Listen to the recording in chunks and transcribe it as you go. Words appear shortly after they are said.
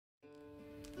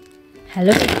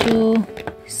Hello बच्चों,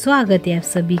 स्वागत है आप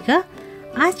सभी का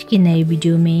आज की नई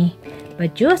वीडियो में।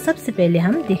 बच्चों सबसे पहले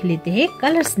हम देख लेते हैं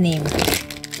colours name.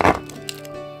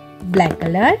 Black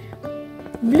colour,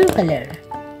 blue colour,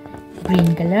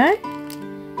 green colour,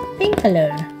 pink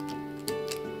colour,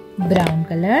 brown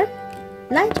colour,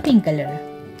 light pink colour,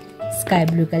 sky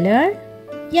blue colour,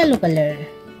 yellow colour,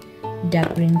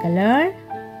 dark green colour,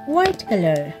 white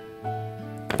colour,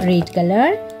 red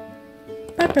colour,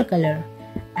 purple colour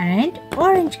and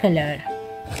orange colour.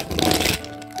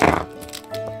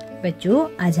 बच्चों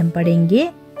आज हम पढ़ेंगे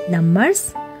numbers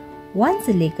 1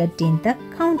 से लेकर 10 तक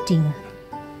counting.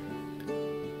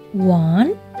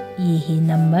 1 ये है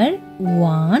number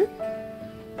 1,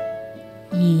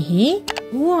 ये है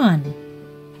 1।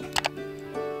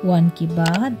 1 के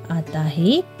बाद आता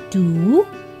है 2,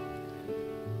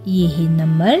 ये है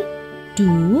नंबर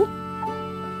 2।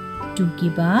 2 के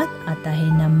बाद आता है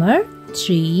नंबर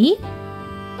 3,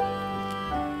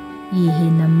 ये है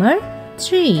नंबर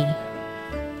 3।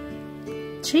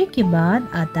 3 के बाद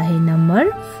आता है नंबर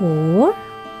 4,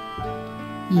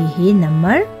 ये है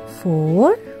नंबर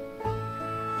 4।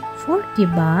 4 के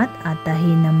बाद आता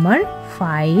है नंबर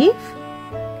 5,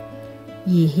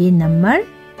 ये है नंबर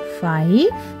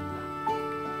 5।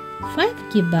 5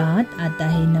 के बाद आता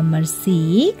है नंबर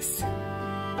 6।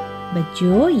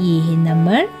 बच्चों ये है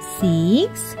नंबर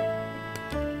 6।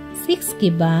 6 के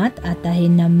बाद आता है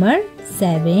नंबर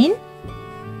 7,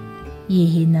 ये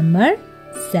है नंबर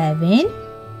 7।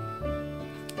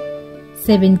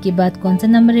 7 के बाद कौन सा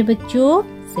नंबर है बच्चों?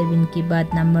 7 के बाद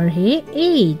नंबर है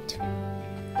 8,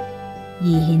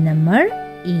 ये है नंबर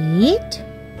 8।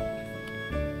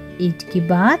 8 के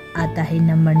बाद आता है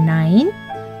नंबर 9।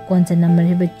 कौन सा नंबर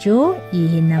है बच्चों? ये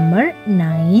है नंबर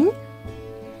 9।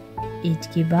 8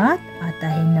 के बाद आता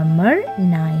है नंबर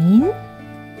 9।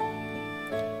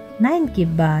 9 के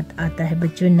बाद आता है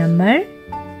बच्चों नंबर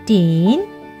 10।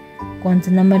 कौन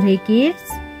सा नंबर है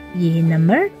किड्स? ये है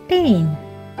नंबर 10।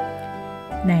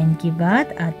 9 के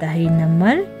बाद आता है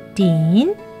नंबर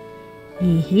 10,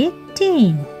 ये है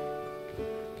 10।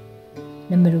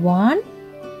 Number 1,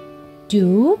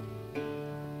 2,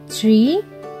 3,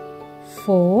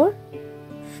 4,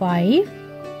 5,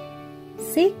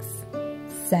 6,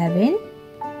 7,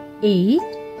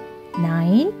 8,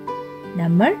 9,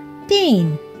 number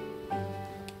 10।